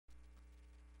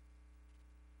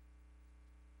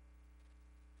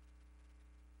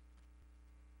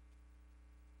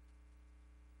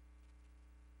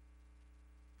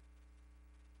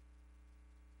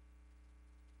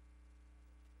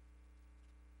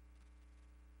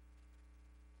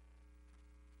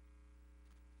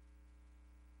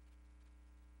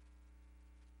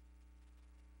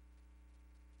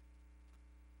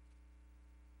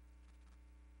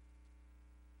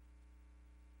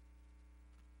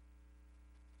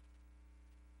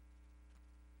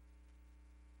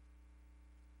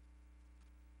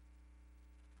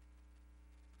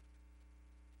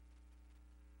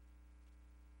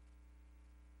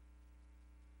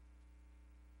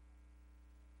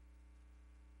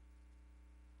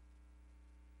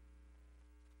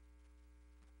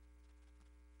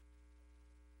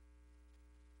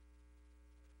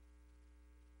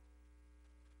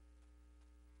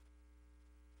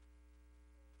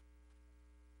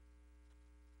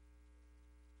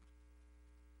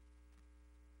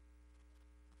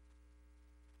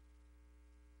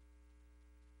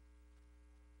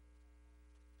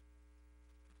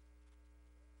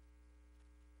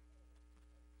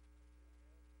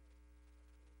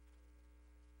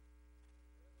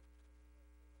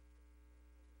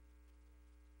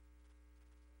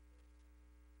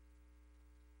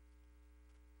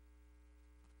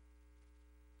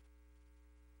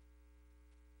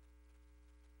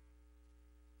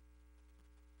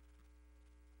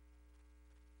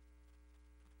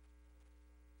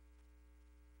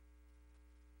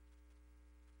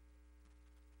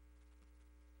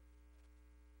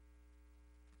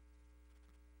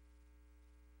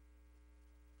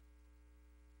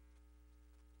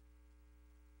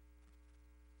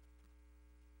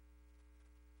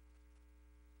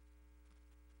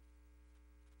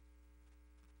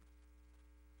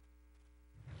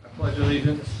pledge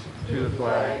allegiance to the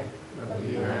flag of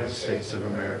the United States of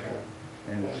America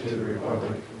and to the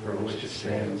republic for which it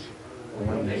stands,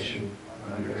 one nation,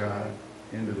 under God,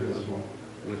 indivisible,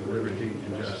 with liberty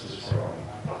and justice for all.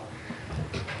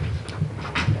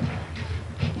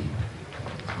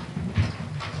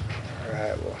 All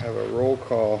right, we'll have a roll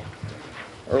call.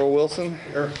 Earl Wilson.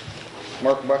 Here.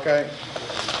 Mark Buckeye.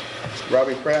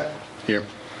 Robbie Pratt. Here.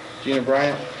 Gina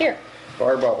Bryant. Here.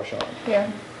 Barb Babashawn.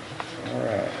 Here. All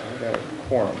right, we got a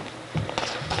quorum.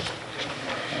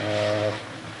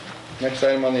 Next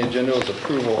item on the agenda is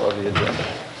approval of the agenda.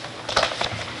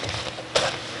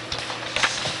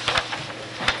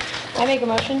 I make a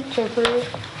motion to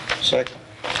approve. Second.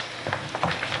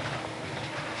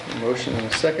 Motion and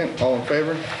a second. All in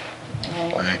favor?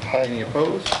 Aye. Any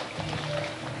opposed?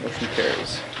 Motion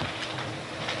carries.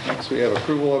 Next we have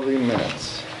approval of the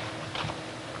minutes.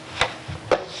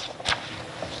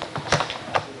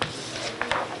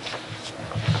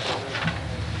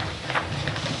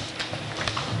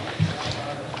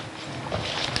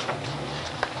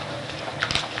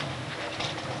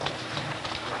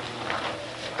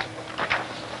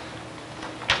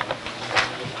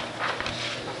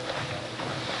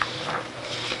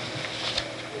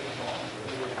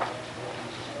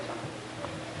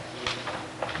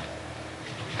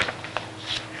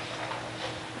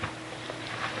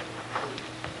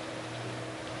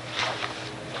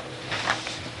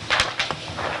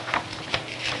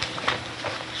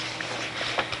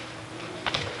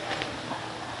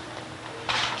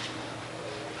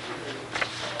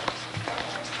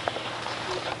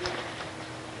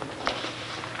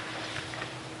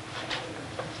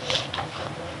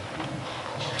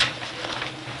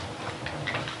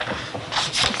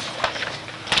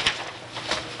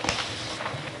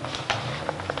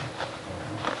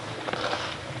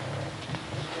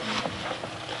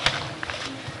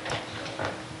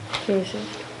 Casey.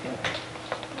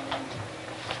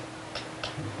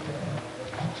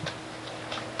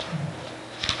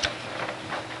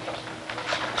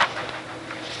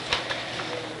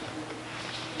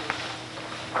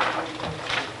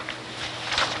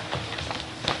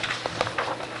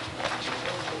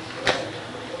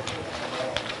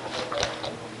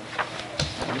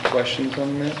 Any questions on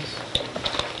the minutes?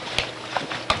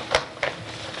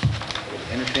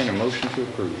 Entertain a motion to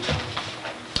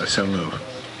approve. I so move.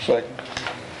 Second.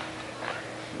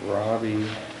 Robbie,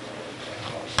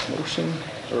 motion.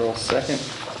 Earl, second.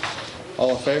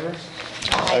 All in favor?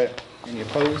 Aye. Any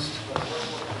opposed?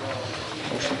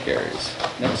 Motion carries.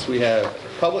 Next we have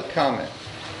public comment.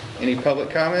 Any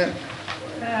public comment?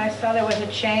 I saw there was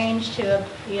a change to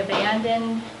the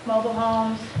abandoned mobile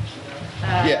homes.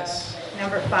 Yes.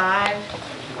 Number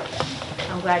 5.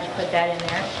 I'm glad you put that in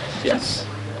there. Yes.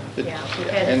 Yeah,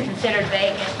 because And- it's considered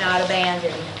vacant, not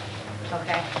abandoned.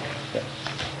 Okay.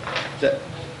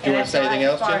 Do you want to say anything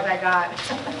else, As far as Jim? I got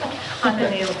on the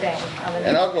new thing. on the new-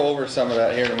 And I'll go over some of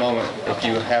that here in a moment. If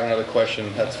you have another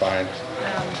question, that's fine.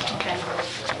 Okay,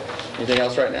 Anything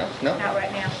else right now? No? not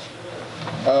right now.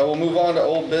 We'll move on to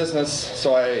old business.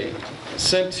 So I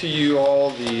sent to you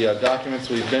all the documents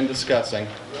we've been discussing,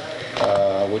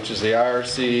 which is the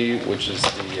IRC, which is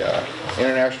the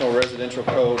International Residential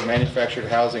Code, Manufactured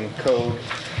Housing Code.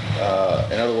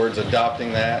 In other words,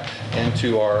 adopting that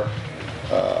into our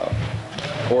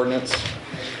ordinance.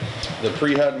 The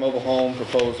pre-HUD mobile home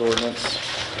proposed ordinance,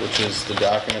 which is the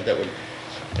document that would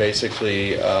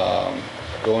basically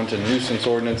go into nuisance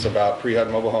ordinance about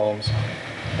pre-HUD mobile homes.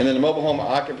 And then the mobile home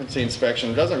occupancy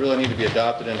inspection doesn't really need to be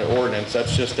adopted into ordinance.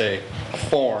 That's just a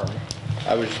form.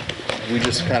 We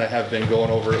just kind of have been going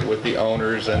over it with the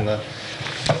owners and the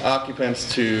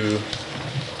occupants to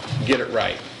get it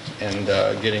right, and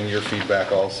getting your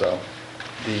feedback also.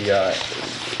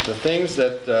 The things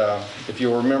that, if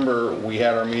you'll remember, we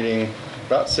had our meeting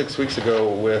about 6 weeks ago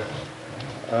with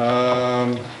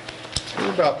there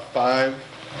were about 5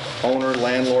 owner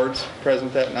landlords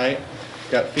present that night.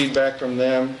 Got feedback from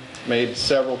them, made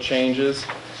several changes.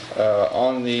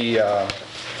 On the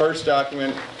first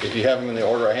document, if you have them in the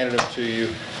order I handed them to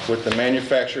you, with the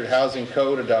Manufactured Housing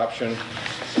Code adoption,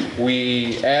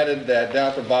 we added that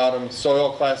down at the bottom,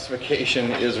 soil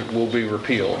classification will be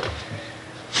repealed.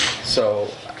 So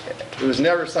it was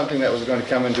never something that was going to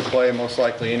come into play, most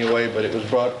likely anyway, but it was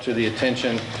brought to the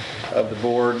attention of the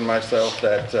board and myself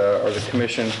that, or the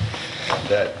commission,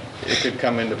 that it could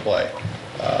come into play.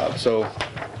 So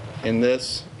in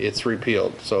this, it's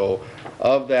repealed. So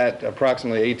of that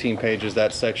approximately 18 pages,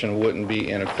 that section wouldn't be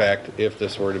in effect if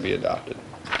this were to be adopted.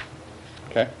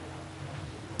 Okay?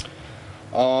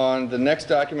 On the next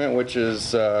document, which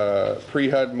is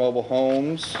pre-HUD mobile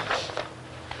homes,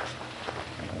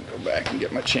 I'll go back and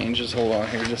get my changes. Hold on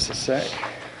here just a sec.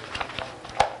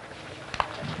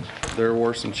 There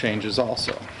were some changes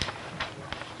also.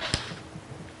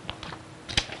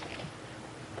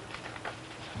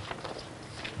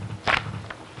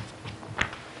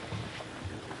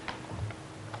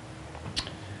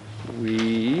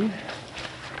 We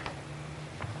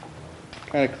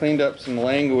kind of cleaned up some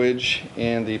language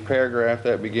in the paragraph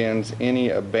that begins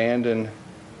any abandoned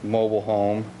mobile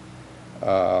home.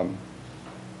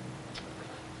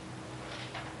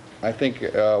 I think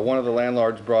one of the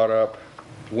landlords brought up,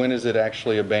 when is it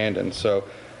actually abandoned? So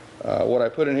what I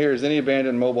put in here is any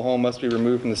abandoned mobile home must be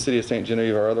removed from the city of St.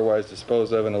 Genevieve or otherwise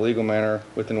disposed of in a legal manner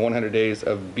within 100 days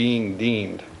of being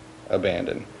deemed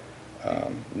abandoned.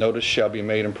 Notice shall be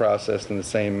made and processed in the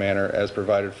same manner as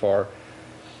provided for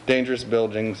dangerous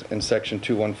buildings in section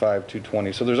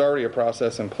 215-220. So there's already a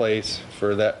process in place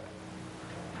for that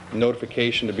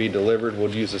notification to be delivered.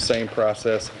 We'll use the same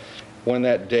process. When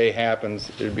that day happens,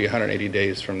 it would be 180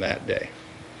 days from that day.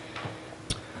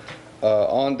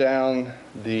 On down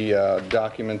the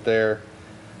document there,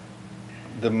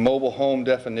 the mobile home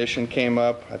definition came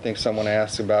up. I think someone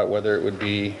asked about whether it would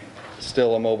be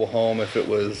still a mobile home if it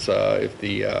was if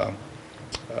the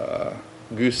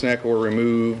gooseneck were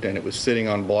removed and it was sitting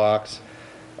on blocks.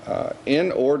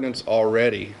 In ordinance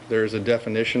already, there's a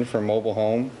definition for mobile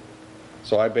home,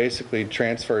 so I basically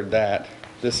transferred that.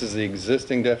 This is the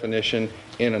existing definition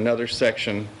in another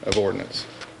section of ordinance.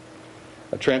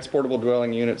 A transportable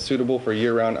dwelling unit suitable for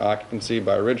year-round occupancy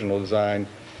by original design,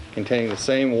 containing the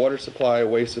same water supply,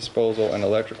 waste disposal, and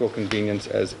electrical convenience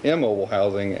as immobile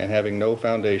housing and having no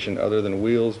foundation other than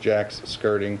wheels, jacks,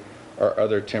 skirting, or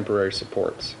other temporary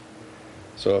supports.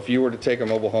 So if you were to take a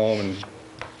mobile home and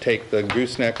take the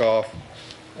gooseneck off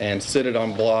and sit it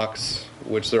on blocks,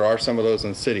 which there are some of those in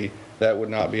the city, that would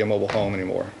not be a mobile home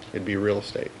anymore. It'd be real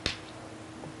estate.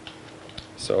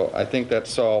 So I think that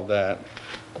solved that.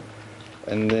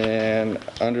 And then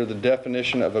under the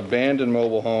definition of abandoned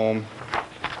mobile home,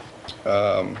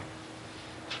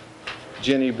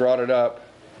 Jenny brought it up,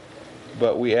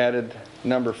 but we added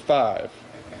number 5.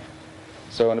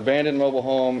 So an abandoned mobile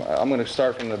home, I'm going to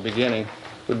start from the beginning,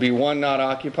 would be one not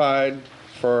occupied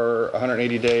for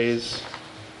 180 days,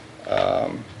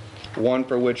 one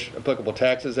for which applicable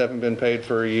taxes haven't been paid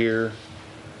for a year,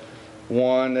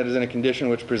 one that is in a condition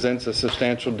which presents a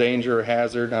substantial danger or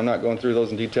hazard. I'm not going through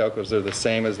those in detail because they're the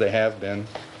same as they have been.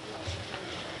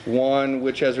 One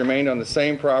which has remained on the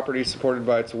same property supported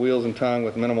by its wheels and tongue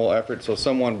with minimal effort. So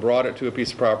someone brought it to a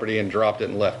piece of property and dropped it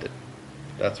and left it.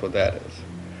 That's what that is.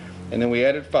 And then we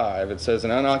added 5. It says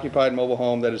an unoccupied mobile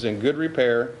home that is in good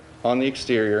repair on the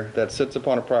exterior, that sits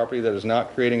upon a property that is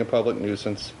not creating a public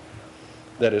nuisance,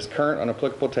 that is current on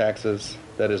applicable taxes,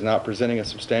 that is not presenting a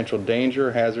substantial danger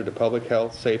or hazard to public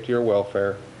health, safety, or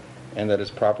welfare, and that is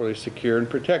properly secured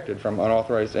and protected from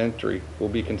unauthorized entry, will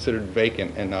be considered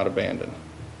vacant and not abandoned.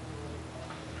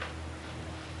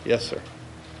 Yes, sir.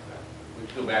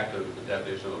 Let's go back to the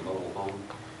definition of a mobile home.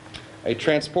 A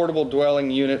transportable dwelling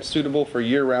unit suitable for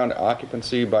year-round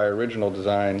occupancy by original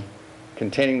design,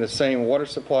 containing the same water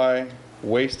supply,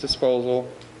 waste disposal,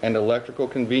 and electrical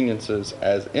conveniences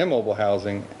as immobile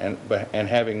housing and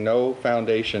having no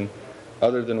foundation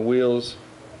other than wheels,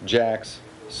 jacks,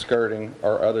 skirting,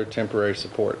 or other temporary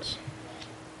supports.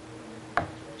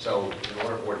 So in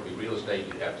order for it to be real estate,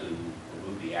 you'd have to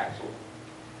remove the axle?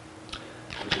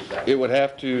 Which is that It would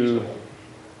have to, reasonable?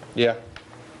 yeah,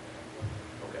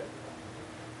 Okay.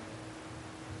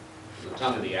 The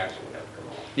tongue of the axle would have to come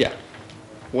off. yeah.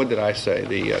 What did I say?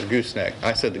 The gooseneck.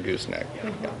 I said the gooseneck.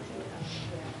 Yeah.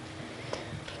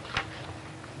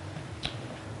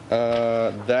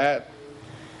 That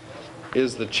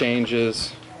is the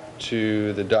changes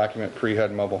to the document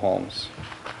pre-HUD mobile homes.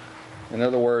 In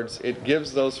other words, it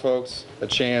gives those folks a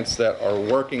chance that are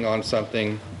working on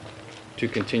something to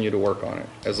continue to work on it.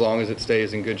 As long as it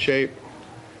stays in good shape,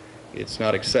 it's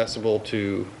not accessible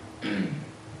to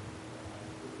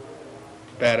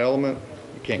bad element,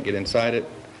 you can't get inside it,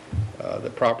 the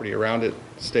property around it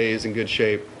stays in good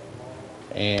shape,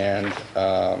 and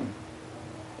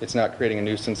it's not creating a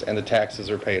nuisance, and the taxes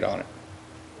are paid on it.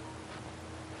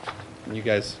 You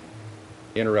guys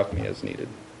interrupt me as needed.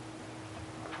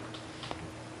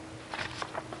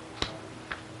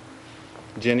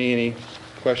 Jenny, any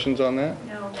questions on that?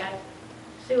 No,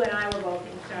 Sue and I were both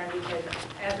concerned because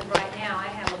as of right now, I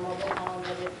have a mobile home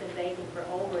that has been vacant for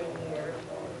over a year.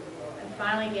 I'm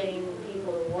finally getting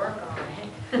people to work on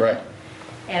it. Right.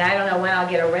 And I don't know when I'll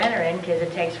get a renter in because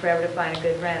it takes forever to find a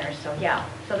good renter. So yeah,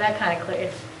 so that kind of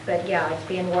clear. But yeah, it's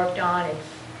being worked on.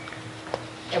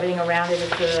 Everything around it is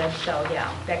good. So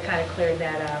yeah, that kind of cleared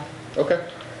that up. Okay.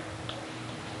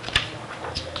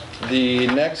 The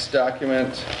next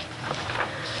document,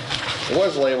 it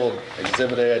was labeled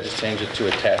Exhibit A, I just changed it to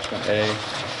Attachment A.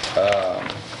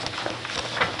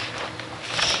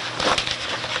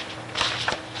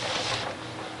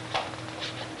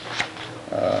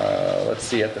 Let's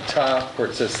see, at the top where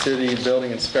it says City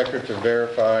Building Inspector to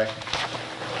verify.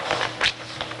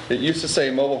 It used to say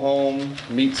mobile home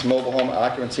meets mobile home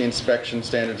occupancy inspection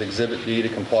standards Exhibit D to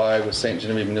comply with St.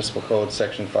 Genevieve Municipal Code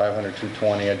Section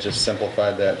 500-220. I just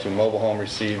simplified that to mobile home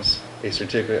receives a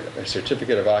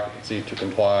certificate of occupancy to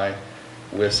comply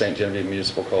with St. Genevieve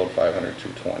Municipal Code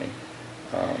 500-220.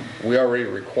 We already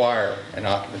require an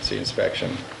occupancy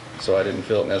inspection, so I didn't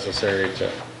feel it necessary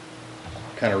to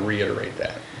kind of reiterate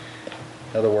that.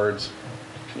 In other words,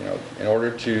 in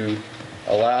order to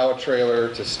allow a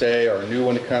trailer to stay or a new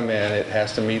one to come in, it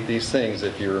has to meet these things,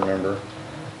 if you remember.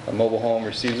 A mobile home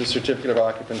receives a certificate of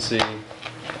occupancy,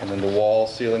 and then the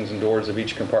walls, ceilings, and doors of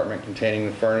each compartment containing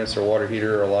the furnace or water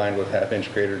heater are lined with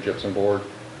half-inch grade or gypsum board,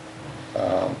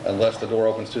 unless the door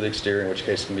opens to the exterior, in which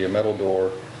case it can be a metal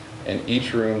door. And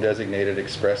each room designated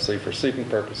expressly for sleeping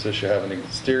purposes should have an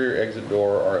exterior exit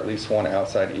door or at least one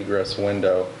outside egress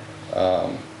window.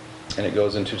 And it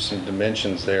goes into some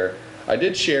dimensions there. I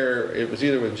did share, it was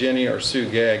either with Jenny or Sue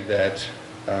Gegg, that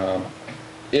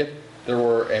if there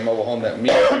were a mobile home that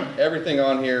meets everything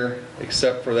on here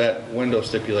except for that window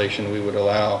stipulation, we would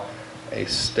allow a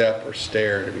step or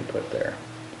stair to be put there.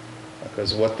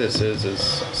 Because what this is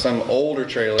some older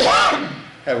trailers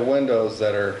have windows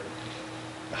that are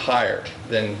higher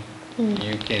than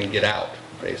you can get out,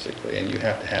 basically, and you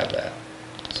have to have that.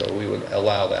 So we would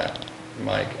allow that,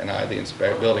 Mike and I, the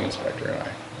building inspector and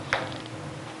I.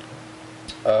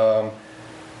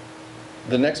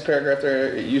 The next paragraph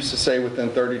there, it used to say within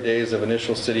 30 days of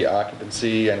initial city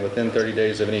occupancy and within 30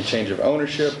 days of any change of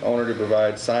ownership, owner to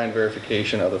provide signed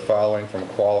verification of the following from a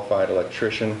qualified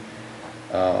electrician.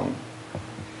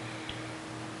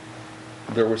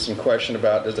 There was some question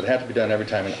about, does it have to be done every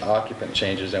time an occupant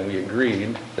changes, and we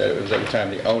agreed that it was every time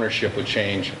the ownership would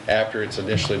change after it's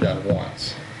initially done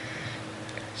once.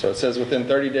 So it says within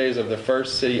 30 days of the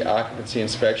first city occupancy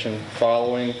inspection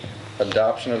following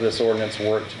adoption of this ordinance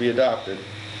were to be adopted,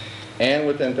 and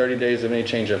within 30 days of any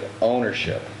change of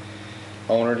ownership,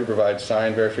 owner to provide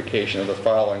signed verification of the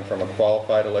following from a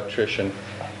qualified electrician.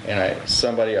 And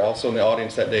somebody also in the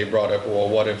audience that day brought up, well,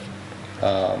 what if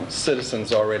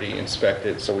citizens already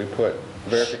inspected? So we put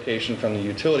verification from the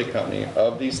utility company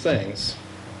of these things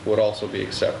would also be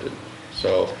accepted.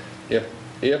 So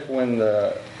if when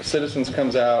the citizens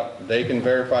comes out, they can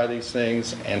verify these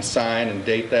things and sign and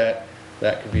date that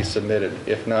could be submitted.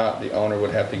 If not, the owner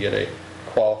would have to get a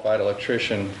qualified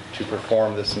electrician to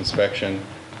perform this inspection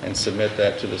and submit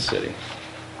that to the city.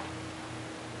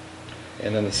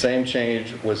 And then the same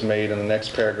change was made in the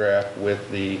next paragraph with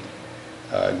the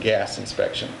gas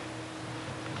inspection.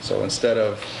 So instead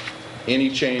of any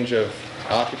change of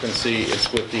occupancy,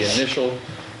 it's with the initial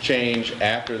change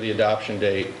after the adoption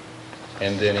date,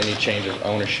 and then any change of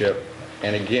ownership.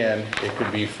 And again, it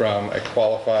could be from a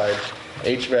qualified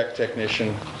HVAC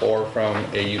technician or from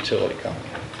a utility company.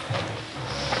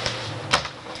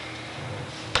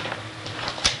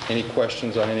 Any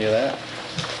questions on any of that?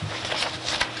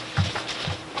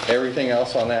 Everything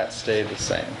else on that stayed the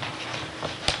same.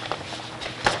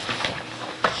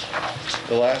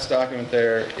 The last document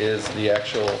there is the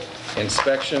actual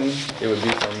inspection. It would be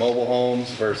for mobile homes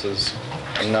versus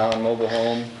a non-mobile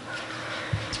home.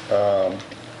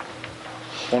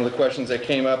 One of the questions that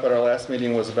came up at our last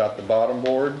meeting was about the bottom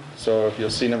board. So if you'll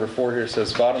see number 4 here, it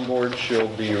says bottom board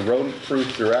should be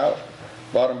rodent-proof throughout.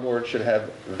 Bottom board should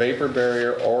have vapor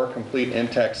barrier or complete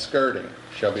intact skirting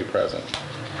shall be present.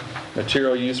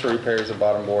 Material used for repairs of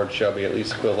bottom board shall be at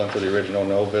least equivalent to the original,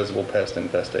 no visible pest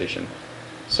infestation.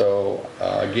 So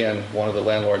again, one of the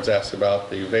landlords asked about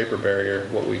the vapor barrier.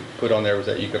 What we put on there was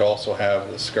that you could also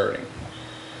have the skirting,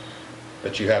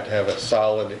 but you have to have a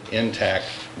solid, intact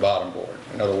bottom board.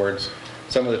 In other words,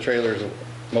 some of the trailers,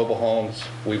 mobile homes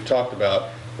we've talked about,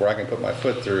 where I can put my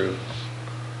foot through,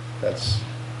 that's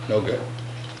no good.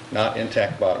 Not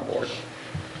intact bottom board.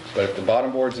 But if the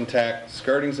bottom board's intact,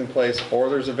 skirting's in place, or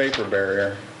there's a vapor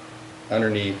barrier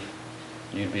underneath,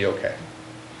 you'd be okay.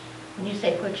 When you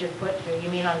say put your foot through, you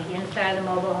mean on the inside of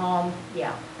the mobile home?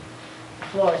 Yeah.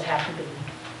 Floors have to be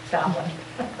solid.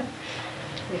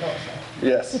 We hope so.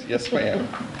 Yes, yes ma'am.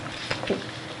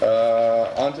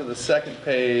 Onto the second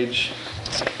page.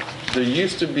 There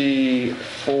used to be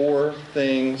 4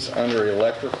 things under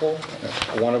electrical.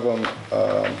 One of them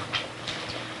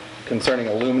concerning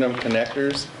aluminum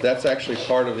connectors. That's actually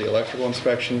part of the electrical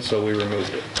inspection, so we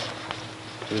removed it.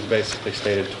 It was basically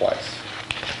stated twice.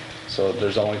 So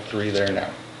there's only 3 there now.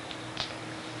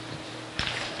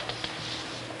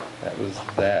 That was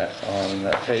that on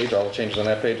that page, all the changes on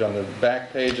that page. On the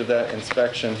back page of that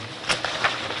inspection,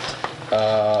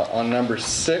 on number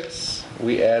 6,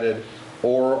 we added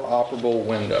or operable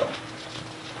window.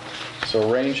 So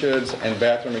range hoods and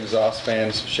bathroom exhaust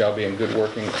fans shall be in good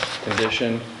working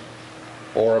condition,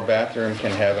 or a bathroom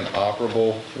can have an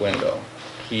operable window.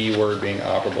 Key word being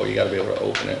operable, you gotta be able to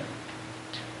open it.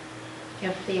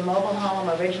 If the mobile home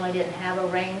originally didn't have a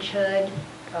range hood,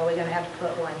 are we gonna have to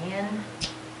put one in?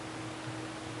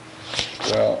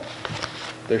 Well,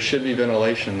 there should be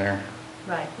ventilation there.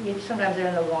 Right, sometimes they're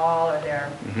in the wall or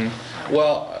they're...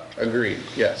 Well, agreed,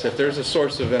 yes. If there's a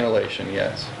source of ventilation,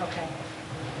 yes. Okay.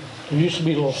 There used to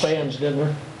be little fans, didn't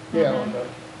there? Yeah.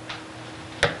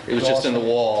 It was just in the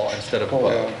wall instead of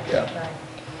above, yeah. Right.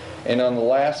 And on the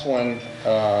last one,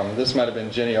 this might have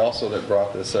been Jenny also that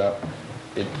brought this up.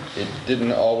 It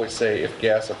didn't always say if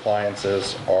gas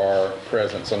appliances are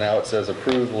present. So now it says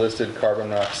approved listed carbon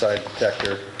monoxide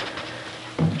detector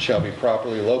shall be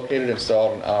properly located,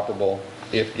 installed, and operable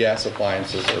if gas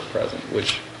appliances are present,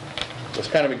 which was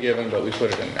kind of a given, but we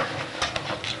put it in there.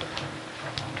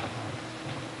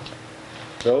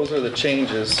 Those are the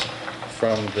changes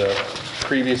from the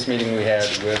previous meeting we had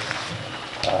with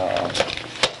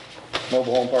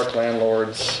mobile home park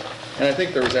landlords. And I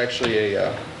think there was actually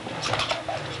a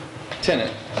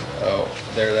tenant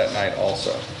there that night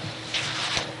also.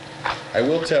 I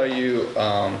will tell you,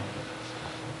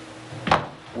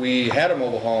 we had a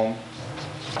mobile home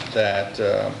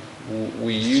that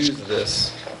we used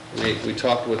this. We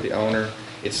talked with the owner.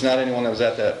 It's not anyone that was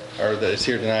at that, or that is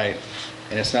here tonight,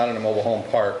 and it's not in a mobile home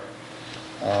park.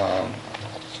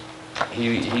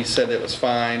 He said it was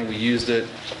fine. We used it.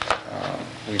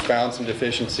 We found some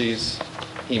deficiencies.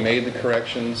 He made the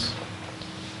corrections.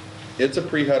 It's a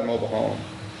pre-HUD mobile home.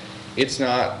 It's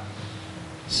not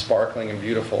sparkling and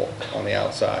beautiful on the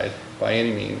outside by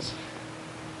any means.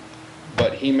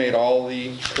 But he made all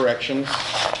the corrections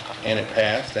and it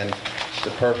passed, and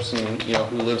the person,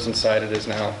 who lives inside it is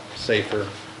now safer,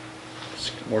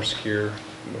 more secure,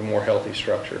 a more healthy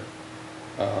structure.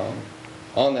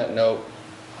 On that note,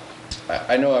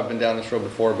 I know I've been down this road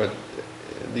before, but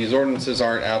these ordinances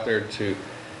aren't out there to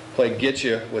play get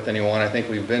you with anyone. I think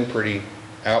we've been pretty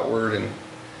outward and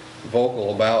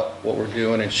vocal about what we're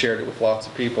doing and shared it with lots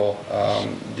of people.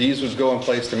 These would go in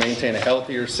place to maintain a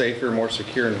healthier, safer, more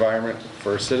secure environment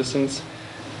for citizens.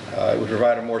 It would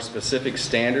provide a more specific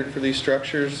standard for these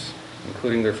structures,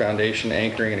 including their foundation,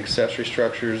 anchoring, and accessory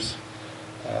structures.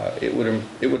 It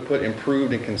would put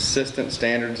improved and consistent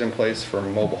standards in place for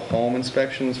mobile home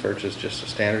inspections versus just a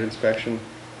standard inspection.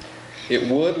 It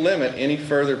would limit any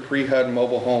further pre-HUD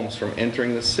mobile homes from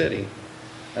entering the city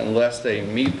unless they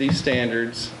meet these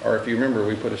standards, or if you remember,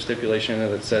 we put a stipulation in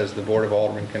there that says the Board of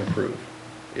Aldermen can approve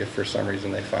if for some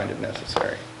reason they find it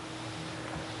necessary.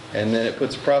 And then it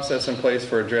puts a process in place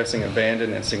for addressing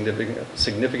abandoned and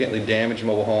significantly damaged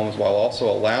mobile homes while also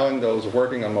allowing those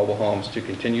working on mobile homes to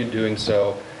continue doing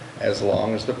so as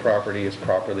long as the property is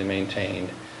properly maintained.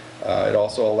 It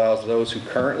also allows those who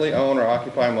currently own or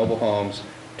occupy mobile homes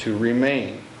to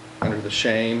remain under the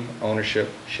same ownership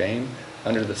and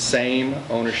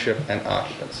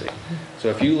occupancy. So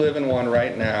if you live in one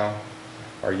right now,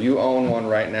 or you own one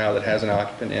right now that has an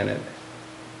occupant in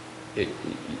it,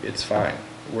 it's fine.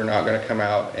 We're not going to come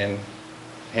out and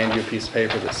hand you a piece of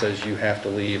paper that says you have to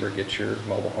leave or get your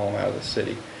mobile home out of the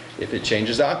city. If it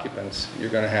changes occupants, you're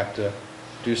going to have to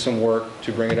do some work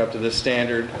to bring it up to this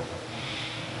standard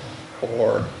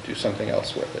or do something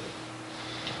else with it.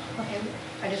 Okay,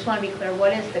 I just want to be clear,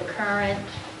 what is the current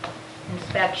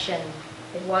inspection?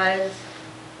 It was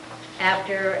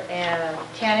after a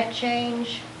tenant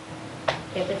change,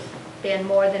 if it's been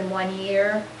more than 1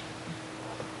 year?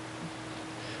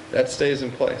 That stays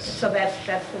in place. So that's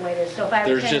the way it is. So if I have a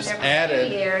There's tenant just there for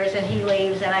added- 2 years and he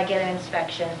leaves and I get an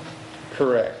inspection?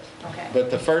 Correct. Okay.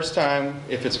 But the first time,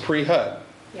 if it's pre-HUD,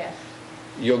 Yes.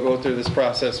 you'll go through this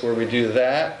process where we do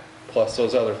that plus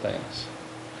those other things.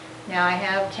 Now I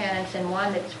have tenants in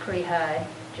one that's pre-HUD,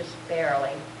 just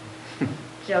barely.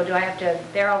 So do I have to,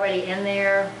 they're already in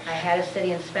there, I had a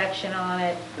city inspection on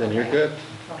it? Then you're Okay. good.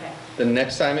 Okay. The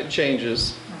next time it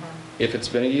changes, if it's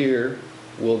been a year,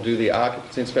 we'll do the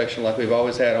occupancy inspection like we've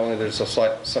always had, only there's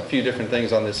a few different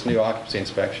things on this new occupancy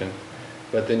inspection.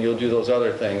 But then you'll do those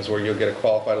other things where you'll get a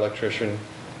qualified electrician,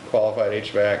 qualified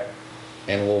HVAC,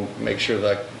 and we'll make sure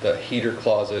that the heater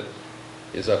closet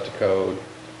is up to code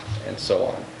and so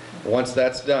on. Once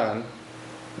that's done,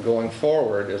 going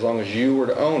forward, as long as you were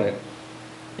to own it,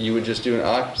 you would just do an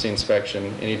occupancy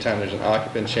inspection anytime there's an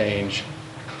occupant change,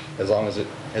 as long as it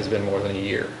has been more than a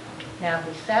year. Now, if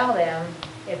we sell them,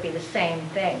 it'd be the same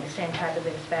thing, the same type of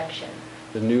inspection.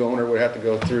 The new owner would have to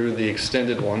go through the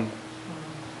extended one,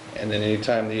 and then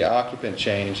anytime the occupant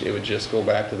changed, it would just go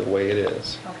back to the way it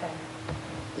is. Okay.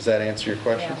 Does that answer your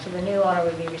question? Yeah, so the new owner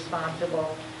would be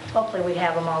responsible. Hopefully, we'd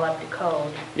have them all up to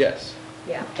code. Yes.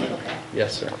 Yeah, okay,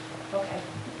 Yes, sir. okay.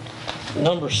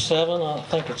 Number 7, I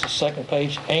think it's the second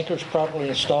page, anchors properly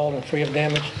installed and free of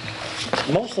damage.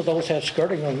 Most of those have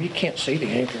skirting on them, you can't see the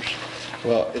anchors.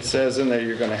 Well, it says in there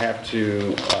you're going to have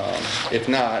to, if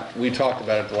not, we talked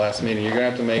about it at the last meeting, you're going to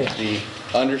have to make the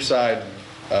underside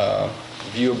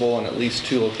viewable in at least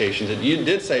 2 locations. And you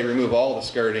did say remove all the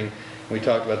skirting. We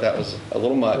talked about that was a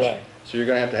little much. Right. So you're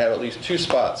going to have at least 2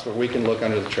 spots where we can look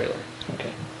under the trailer.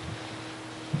 Okay.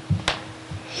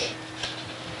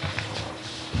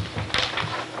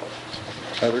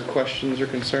 Other questions or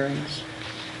concerns?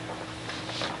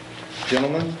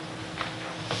 Gentlemen?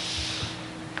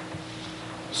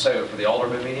 Save it for the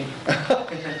Alderman meeting?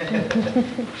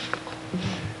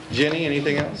 Jenny,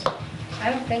 anything else? I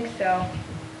don't think so.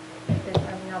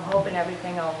 I'm hoping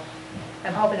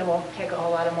I'm hoping it won't take a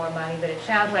whole lot of more money, but it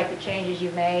sounds like the changes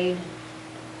you made.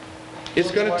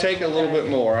 It's going to take a little bit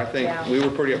more. I think Yeah. we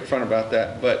were pretty upfront about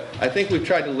that, but I think we've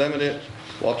tried to limit it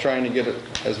while trying to get it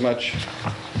as much,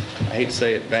 I hate to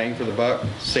say it, bang for the buck,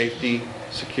 safety,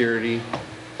 security,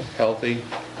 healthy.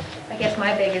 I guess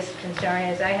my biggest concern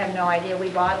is I have no idea, we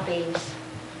bought these,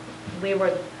 I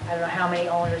don't know how many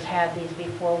owners had these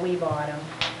before we bought them.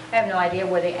 I have no idea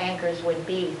where the anchors would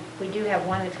be. We do have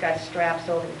one that's got straps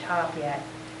over the top yet.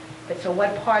 But so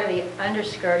what part of the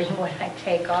underskirting would I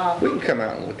take off? We can come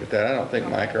out and look at that. I don't think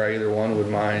Mike or either one would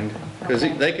mind, because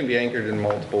Okay. they can be anchored in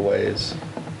multiple ways.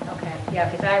 Okay, yeah,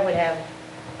 because I would have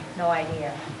no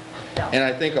idea. So, And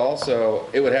I think also,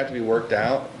 it would have to be worked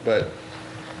out, but,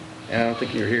 and I don't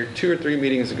think you were here, 2 or 3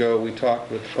 meetings ago, we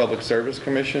talked with the Public Service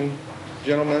Commission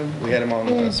gentleman. We had him on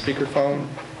speakerphone,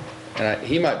 and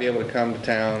he might be able to come to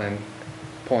town and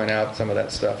point out some of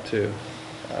that stuff too.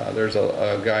 There's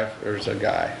a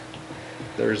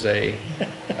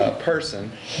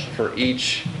person for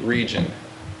each region,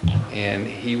 and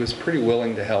he was pretty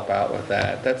willing to help out with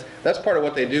that. That's part of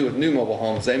what they do with new mobile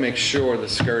homes. They make sure the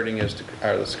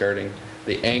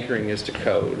anchoring is to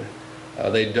code.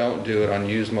 They don't do it on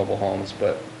used mobile homes,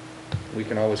 but we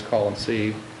can always call and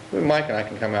see. Mike and I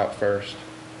can come out first.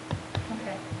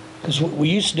 okay. Because we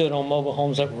used to do it on mobile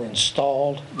homes that were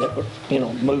installed, that were,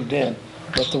 moved in.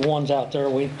 But the ones out there,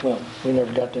 we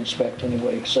never got to inspect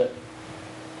anyway, except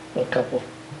a couple.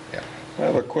 Yeah. I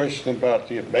have a question about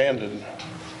the abandoned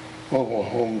mobile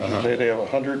homes. Uh-huh. They have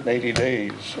 180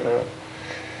 days.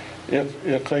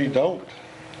 If they don't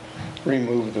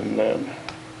remove them then,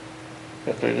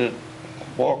 if they did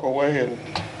walk away and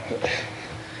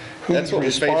That's what we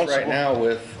face right now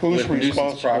with Who's nuisance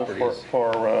responsible properties.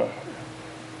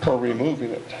 for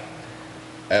removing it?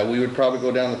 We would probably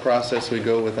go down the process we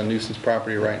go with a nuisance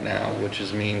property right now, which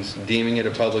means deeming it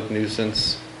a public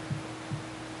nuisance.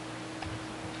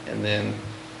 And then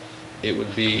it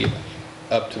would be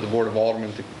up to the Board of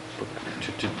Aldermen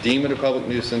to deem it a public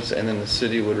nuisance, and then the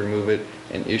city would remove it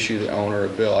and issue the owner a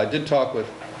bill. I did talk with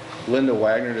Linda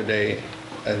Wagner today,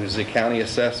 who's the county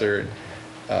assessor.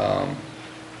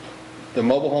 The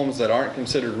mobile homes that aren't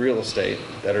considered real estate,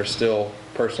 that are still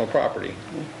personal property,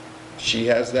 she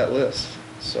has that list.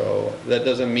 So that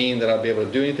doesn't mean that I'll be able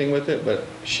to do anything with it, but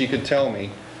she could tell me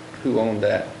who owned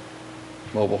that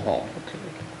mobile home.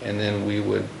 And then we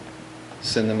would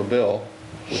send them a bill,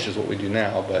 which is what we do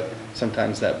now, but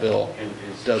sometimes that bill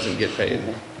doesn't get paid.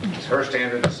 Is her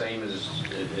standard the same as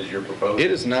your proposal?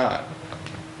 It is not.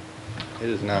 It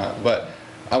is not, but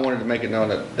I wanted to make it known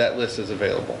that that list is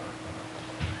available.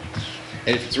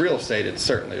 And if it's real estate, it's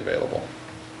certainly available.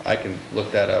 I can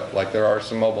look that up. Like, there are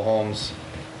some mobile homes.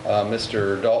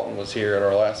 Mr. Dalton was here at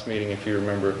our last meeting, if you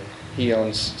remember. He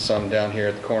owns some down here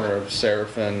at the corner of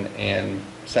Seraphin and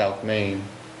South Main.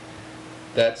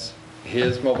 That's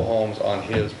his mobile homes on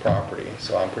his property,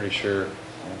 so I'm pretty sure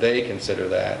they consider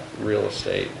that real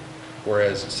estate,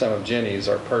 whereas some of Jenny's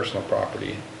are personal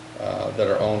property that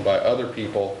are owned by other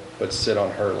people but sit on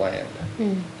her land.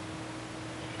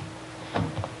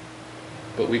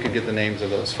 But we could get the names of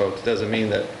those folks. Doesn't mean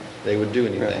that they would do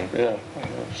anything. Yeah, I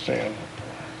understand.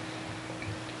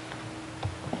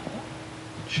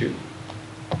 Shoot.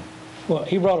 Well,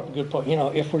 he brought up a good point.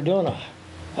 If we're doing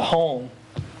a home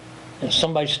and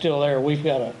somebody's still there, we've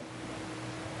got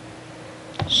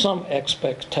some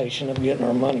expectation of getting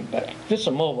our money back. If it's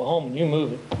a mobile home and you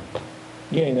move it,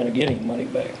 you ain't gonna get any money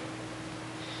back.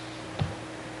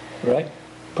 Right?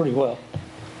 Pretty well.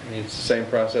 I mean, it's the same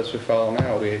process we follow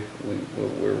now.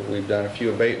 We've done a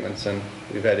few abatements and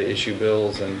we've had to issue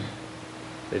bills and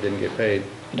they didn't get paid.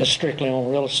 That's strictly on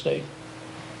real estate.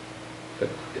 But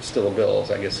it's still a bill,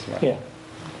 I guess. Is my- Yeah.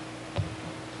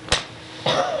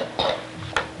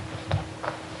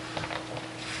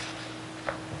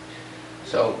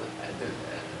 So,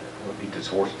 I won't beat this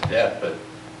horse to death, but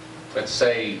let's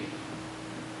say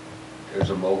there's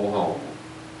a mobile home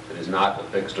that is not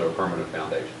affixed to a permanent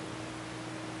foundation.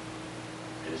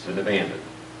 It's been abandoned.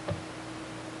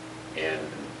 And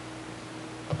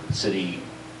the city,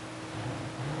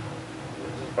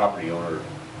 the property owner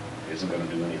isn't going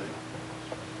to do anything.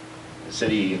 The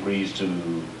city agrees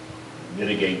to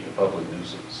mitigate the public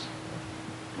nuisance.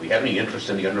 Do we have any interest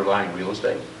in the underlying real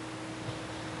estate?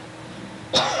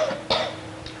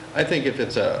 I think if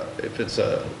it's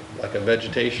like a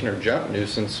vegetation or junk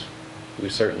nuisance, we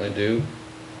certainly do.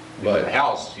 But But, the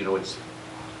house, you know, it's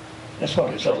That's what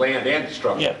I'm a saying. land and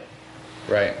structure. Yeah.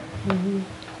 right.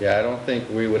 Yeah, I don't think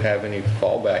we would have any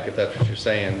fallback, if that's what you're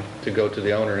saying, to go to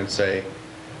the owner and say,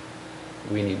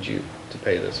 we need you to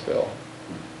pay this bill.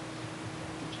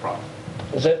 It's a problem.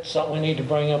 Is that something we need to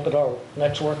bring up at our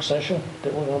next work session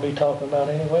that we're gonna be talking about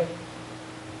anyway?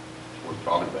 We're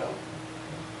talking about.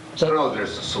 I So- don't know if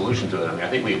there's a solution to it. I mean, I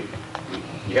think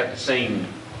we have the same,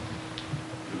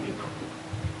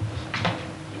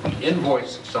 if we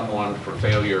invoice someone for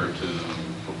failure to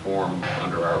perform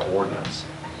under our ordinance,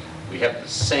 we have the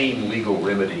same legal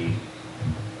remedy,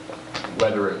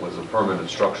 whether it was a permanent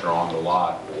structure on the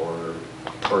lot or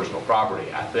personal property.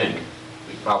 I think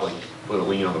we probably put a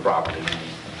lien on the property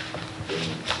and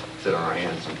sit on our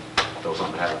hands until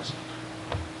something happens.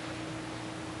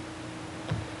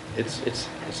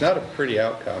 It's not a pretty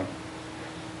outcome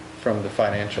from the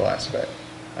financial aspect.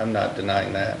 I'm not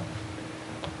denying that.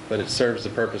 But it serves the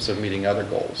purpose of meeting other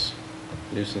goals.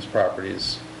 Nuisance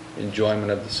properties,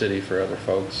 enjoyment of the city for other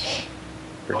folks.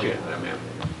 Oh, yeah, I mean,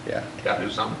 Yeah. got to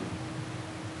do something.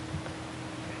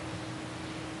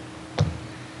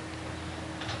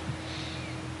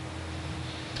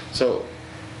 So,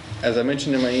 as I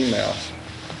mentioned in my email,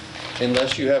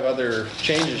 unless you have other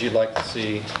changes you'd like to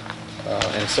see,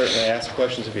 and certainly ask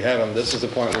questions if you have them, this is the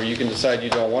point where you can decide you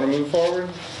don't want to move forward,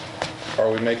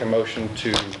 or we make a motion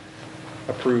to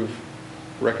approve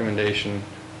recommendation,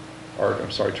 or,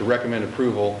 I'm sorry, to recommend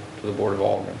approval to the Board of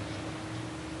Aldermen.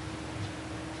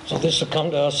 So this will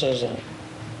come to us as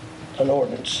an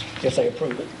ordinance if they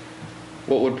approve it.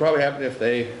 What would probably happen if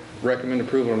they recommend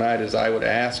approval tonight is I would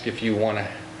ask if you want to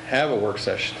have a work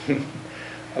session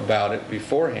about it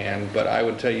beforehand, but I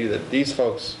would tell you that these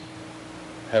folks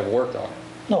have worked on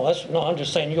it. No, I'm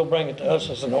just saying you'll bring it to us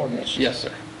as an ordinance. Yes,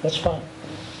 sir. That's fine.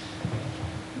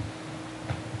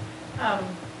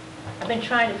 I've been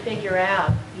trying to figure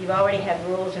out, you've already had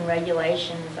rules and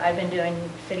regulations. I've been doing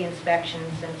city inspections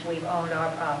since we've owned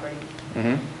our property.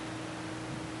 Mm-hmm.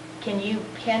 Can you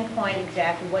pinpoint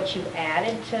exactly what you've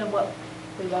added to what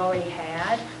we've already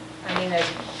had? I mean,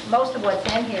 most of what's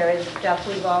in here is stuff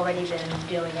we've already been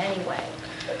doing anyway.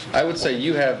 I would say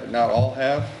you have, not all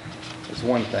have, is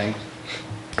one thing.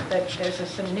 But there's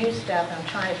some new stuff, and I'm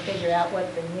trying to figure out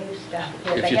what the new stuff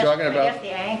is. If you're talking I about- guess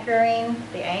the anchoring,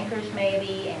 the anchors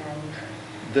maybe,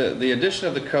 and, The addition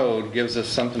of the code gives us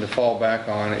something to fall back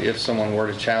on if someone were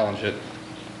to challenge it.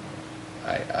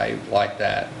 I like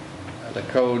that. The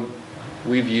code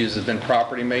we've used has been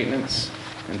property maintenance,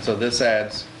 and so this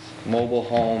adds mobile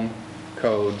home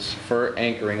codes for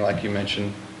anchoring, like you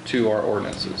mentioned, to our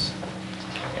ordinances.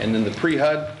 And then the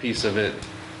pre-HUD piece of it,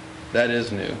 that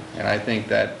is new, and I think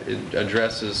that it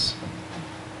addresses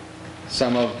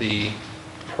some of the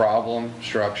problem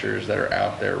structures that are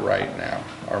out there right now,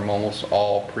 are almost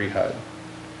all pre-HUD.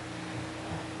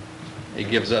 It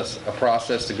gives us a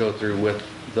process to go through with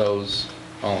those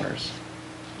owners.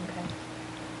 okay.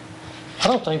 I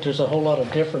don't think there's a whole lot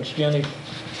of difference, Jenny,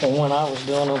 from when I was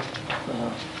doing them.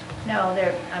 No,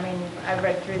 I mean, I've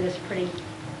read through this pretty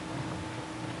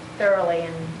thoroughly,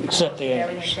 and Except the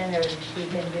everything's in there that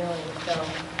we've been doing, so.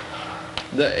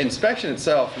 The inspection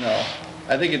itself, no.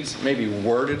 I think it's maybe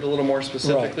worded a little more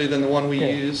specifically than the one we Yeah.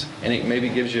 use, and it maybe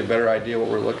gives you a better idea what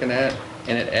we're looking at,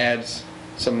 and it adds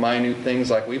some minute things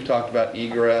like we've talked about,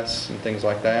 egress and things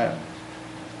like that.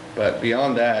 But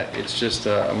beyond that, it's just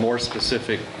a more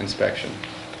specific inspection,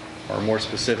 or more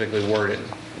specifically worded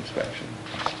inspection.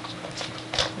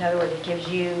 In other words, it gives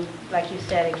you, like you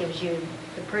said, it gives you,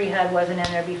 the pre-HUD wasn't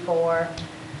in there before,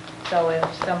 so if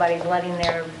somebody's letting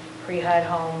their pre-HUD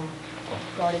home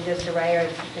go into disarray, or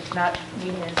it's not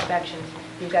meeting inspections,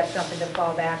 you've got something to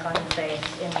fall back on and say,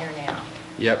 it's in here now.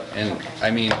 Yep, and Okay.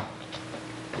 I mean,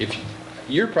 if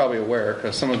you're probably aware,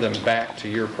 because some of them back to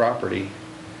your property,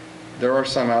 there are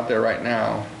some out there right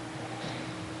now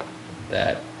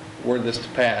that, were this to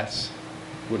pass,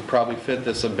 would probably fit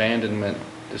this abandonment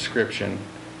description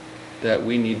that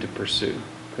we need to pursue,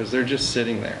 because they're just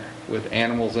sitting there with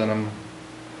animals in them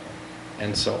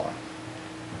and so on.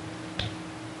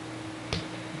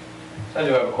 I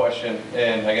do have a question,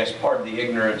 and I guess part of the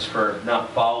ignorance for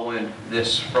not following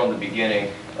this from the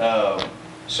beginning.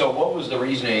 So what was the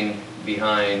reasoning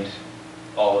behind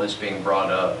all of this being brought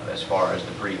up as far as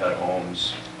the pre-HUD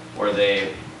homes? Were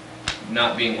they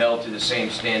not being held to the same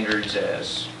standards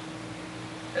as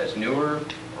newer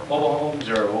mobile homes,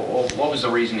 or what was the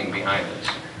reasoning behind this?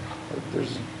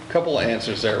 There's a couple of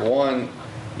answers there. One,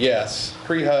 yes,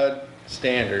 pre-HUD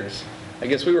standards. I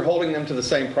guess we were holding them to the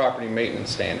same property maintenance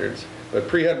standards, but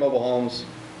pre-HUD mobile homes,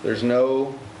 there's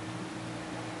no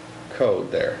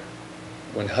code there.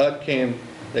 When HUD came,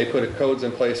 they put codes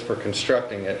in place for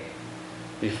constructing it.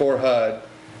 Before HUD,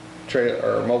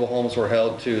 mobile homes were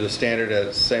held to the standard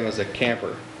as same as a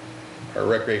camper or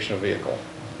recreational vehicle.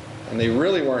 And they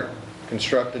really weren't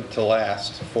constructed to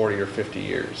last 40 or 50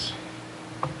 years.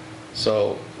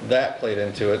 So that played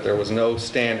into it. There was no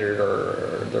standard,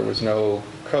 or there was no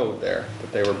code there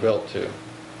that they were built to.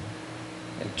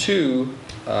 And two,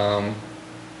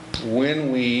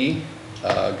 when we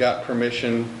got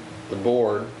permission, the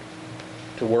board,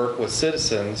 to work with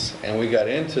citizens, and we got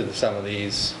into some of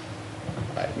these,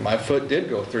 my foot did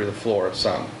go through the floor of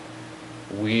some.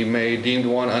 We deemed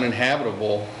one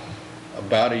uninhabitable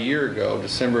about a year ago,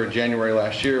 December or January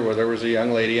last year, where there was a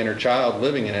young lady and her child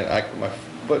living in it. I put my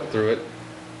foot through it.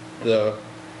 The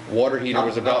water heater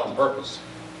was about... Not on purpose.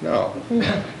 No.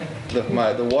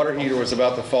 The water heater was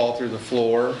about to fall through the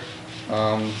floor.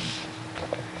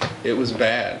 It was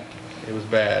bad. It was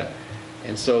bad.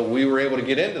 And so we were able to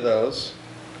get into those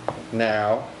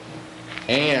now.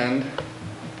 And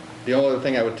the only other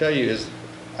thing I would tell you is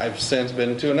I've since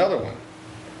been to another one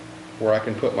where I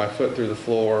can put my foot through the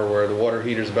floor, where the water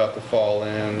heater's about to fall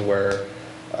in, where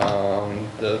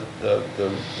the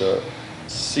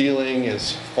ceiling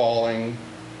is falling.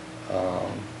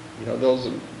 You know,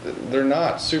 they're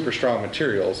not super strong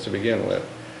materials to begin with.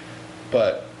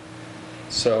 But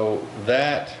so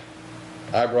that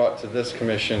I brought to this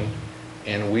commission,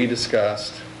 and we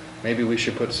discussed maybe we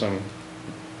should put some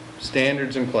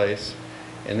standards in place,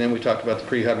 and then we talked about the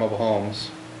pre-HUD mobile homes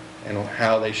and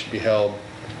how they should be held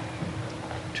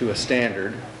to a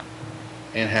standard,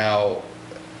 and how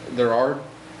there are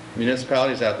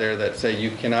municipalities out there that say you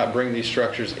cannot bring these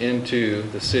structures into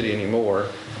the city anymore,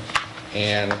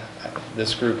 and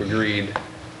this group agreed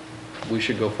we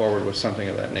should go forward with something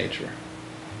of that nature.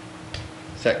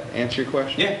 Does that answer your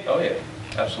question? Yeah, oh yeah,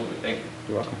 absolutely, thank you.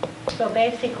 You're welcome. So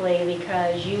basically,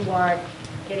 because you weren't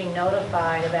getting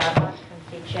notified about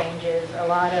occupancy changes, a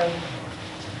lot of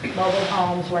mobile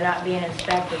homes were not being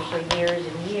inspected for years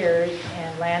and years,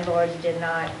 and landlords did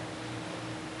not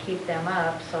keep them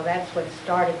up, so that's what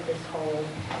started this whole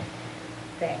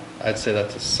thing. I'd say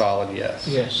that's a solid yes.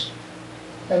 Yes.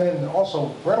 And then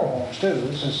also rental homes too.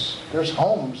 There's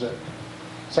homes that,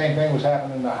 same thing was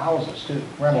happening in the houses too,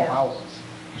 rental Yeah. houses.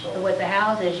 So So with the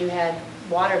houses, you had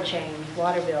water change,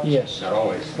 water bills. Yes. Not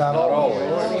always. not always.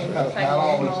 always. Not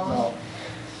always, no.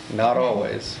 Not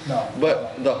always. No.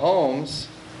 But the homes,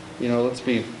 you know, let's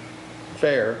be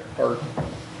fair, are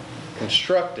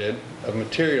constructed of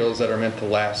materials that are meant to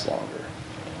last longer.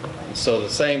 And so the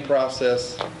same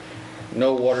process,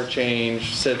 no water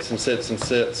change, sits and sits and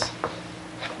sits,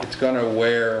 it's going to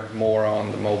wear more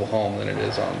on the mobile home than it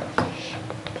is on the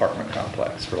apartment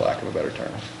complex, for lack of a better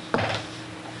term.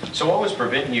 So what was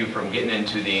preventing you from getting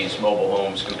into these mobile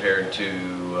homes compared to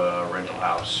rental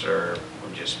house, or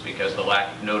just because the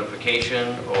lack of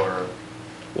notification, or?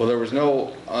 Well, there was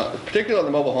no, particularly on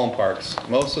the mobile home parks,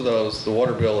 most of those, the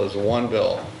water bill is one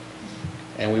bill.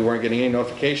 And we weren't getting any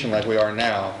notification like we are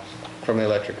now from the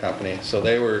electric company. So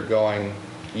they were going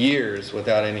years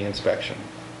without any inspection.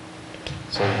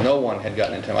 So no one had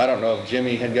gotten into them. I don't know if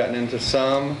Jimmy had gotten into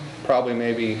some, probably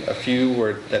maybe a few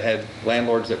that had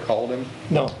landlords that called him.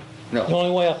 No. No. The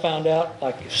only way I found out,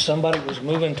 like if somebody was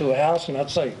moving to a house and I'd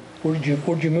say, where'd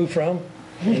you move from?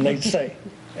 And they'd say,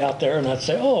 out there, and I'd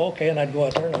say, oh, okay, and I'd go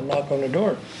out there and I'd knock on the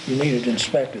door. You need it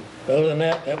inspected. But other than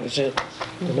that, that was it.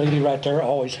 The lady right there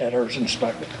always had hers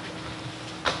inspected.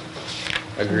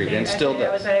 Agreed, and still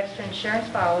That was does. that extra insurance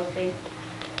policy.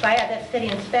 If I had that city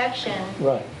inspection,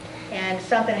 Right. and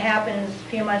something happens a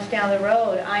few months down the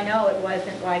road, I know it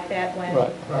wasn't like that when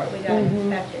Right. we got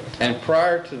inspected. And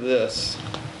prior to this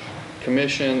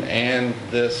commission and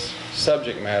this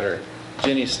subject matter,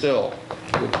 Jenny still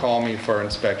would call me for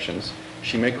inspections.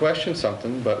 she may question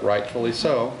something, but rightfully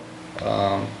so.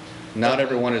 Not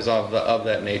everyone is of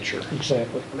that nature.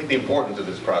 Exactly. I think the importance of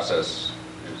this process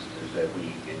is that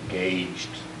we engaged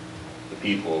the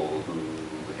people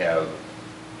who have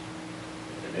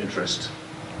an interest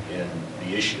in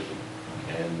the issue.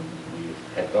 And we've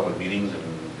had public meetings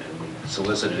and we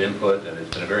solicited input, and it's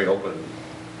been a very open,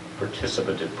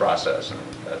 participative process. And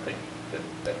I think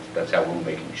that's how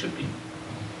rulemaking should be.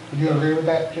 Would you agree with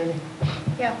that, Jenny?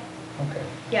 Yeah. Okay.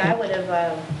 Yeah, I would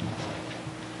have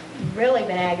really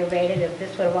been aggravated if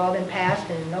this would have all been passed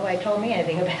and nobody told me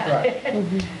anything about Right.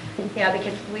 it. Yeah,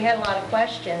 because we had a lot of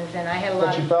questions and I had a lot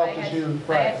But of, you felt I that had you-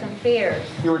 I had right. some fears.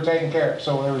 You were taken care of,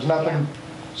 so there was nothing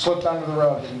Yeah. slipped under the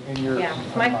rug in your... Yeah,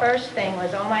 my first thing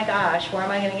was, oh my gosh, where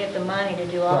am I going to get the money to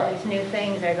do all Right. these new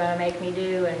things they're going to make me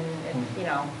do? And you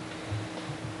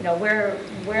know,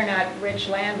 we're not rich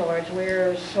landlords. We're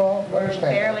understand.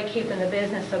 barely keeping the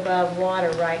business above water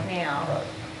right now. Right.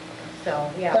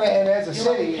 So, yeah. And as a do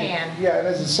what we city, can. yeah, and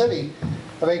as a city,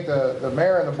 I think the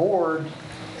mayor and the board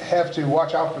have to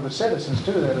watch out for the citizens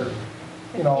too that are,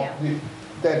 Yeah.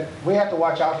 that we have to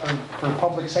watch out for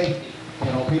public safety.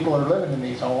 People are living in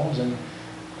these homes and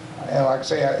like I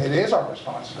say, it is our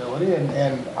responsibility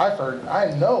and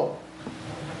I know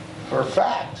for a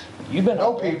fact, You've been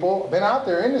know out there. people, been out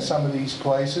there into some of these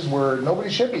places where nobody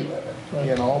should be living,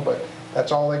 Right. but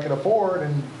that's all they could afford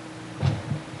and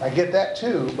I get that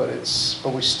too, but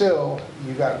we still,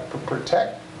 you got to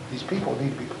protect, these people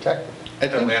need to be protected. I I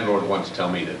had a think landlord once tell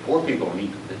me that poor people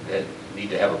need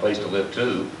to have a place to live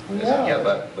too. I said, Yeah. yeah,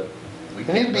 but we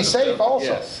They need to be can't safe also.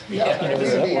 Yes. Yeah,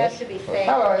 It has to be safe.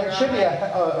 It should be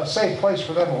a safe place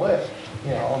for them to live,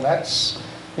 and that's,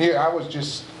 I was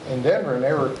just in Denver and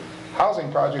there were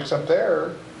housing projects up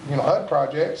there, HUD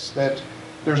projects that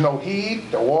there's no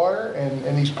heat, no water,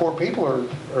 and these poor people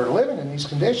are living in these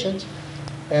conditions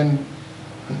and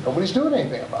nobody's doing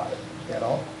anything about it,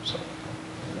 so.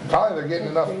 Finally, they're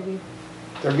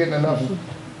getting enough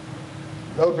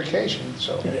notifications,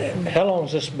 so. How long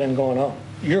has this been going on?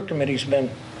 Your committee's been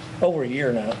over a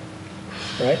year now,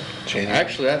 right?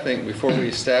 Actually, I think before we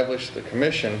established the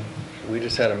commission, we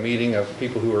just had a meeting of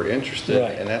people who were interested,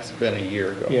 Right. and that's been a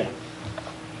year ago. Yeah.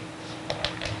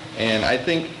 And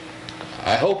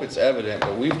I hope it's evident,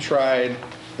 but we've tried,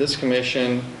 this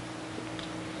commission,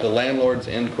 the landlord's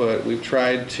input, we've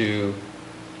tried to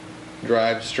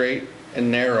drive straight and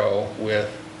narrow with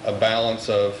a balance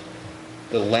of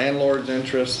the landlord's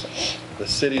interest, the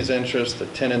city's interest, the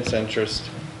tenant's interest,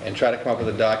 and try to come up with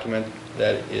a document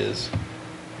that is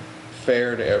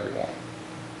fair to everyone.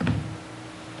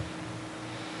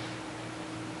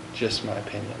 Just my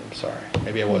opinion, I'm sorry.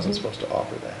 Maybe I wasn't supposed to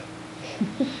offer that.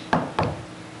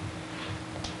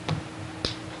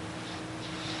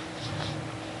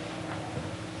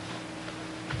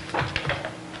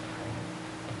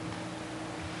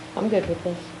 I'm good with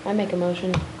this. I make a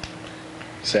motion.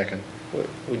 Second.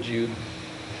 Would you,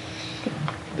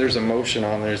 there's a motion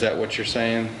on there, is that what you're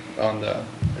saying on the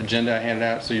agenda I handed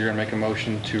out? So you're going to make a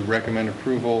motion to recommend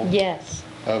approval Yes,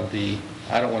 of the,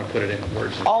 I don't want to put it in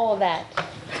words. all of that.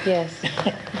 Yes.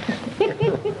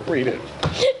 Read it.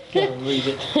 Can we read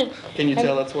it? Can you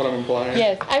tell that's what I'm implying?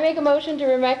 Yes, I make a motion to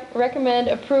recommend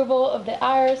approval of the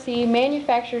IRC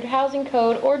Manufactured Housing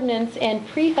Code Ordinance and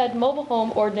Pre-HUD Mobile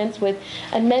Home Ordinance with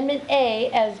Amendment A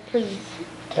as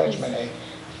Attachment A.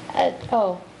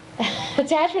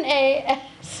 Attachment A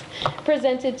as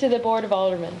presented to the Board of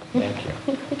Aldermen. Thank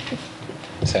you.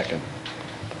 Second.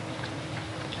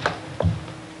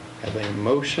 I have a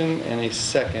motion and a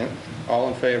second. All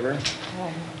in favor?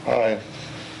 Aye.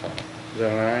 Is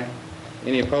that an aye?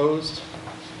 Any opposed?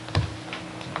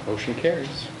 Motion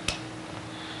carries.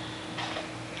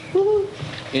 Woo-hoo.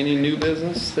 Any new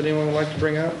business that anyone would like to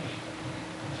bring up?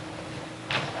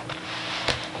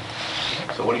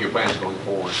 So what are your plans going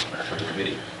forward for the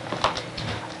committee?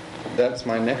 That's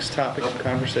my next topic of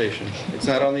conversation. It's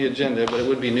not on the agenda, but it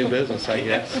would be new business, I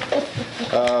guess.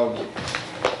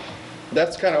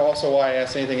 That's kind of also why I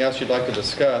asked anything else you'd like to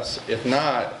discuss. If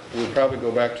not, we'd probably go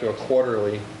back to a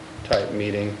quarterly type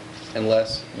meeting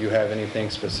unless you have anything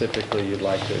specifically you'd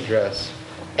like to address.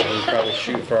 And we'd probably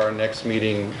shoot for our next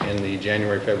meeting in the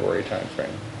January, February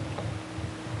timeframe.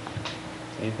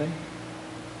 Anything?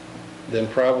 Then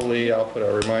probably I'll put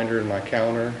a reminder in my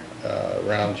calendar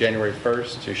around January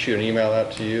 1st to shoot an email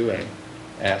out to you and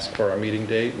ask for our meeting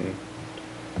date, and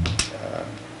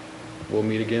we'll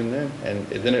meet again then. And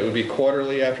then it would be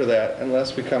quarterly after that,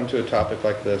 unless we come to a topic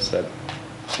like this that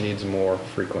needs more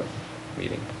frequent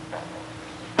meeting.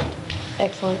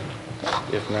 Excellent.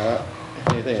 If not, if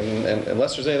anything, and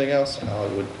unless there's anything else, I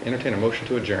would entertain a motion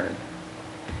to adjourn.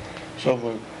 So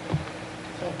moved.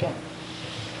 Second.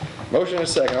 Motion and a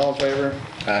second, all in favor?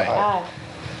 Aye.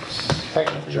 Thank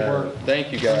you for your work.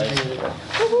 Thank you, guys. Appreciate it.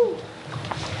 Woo-hoo.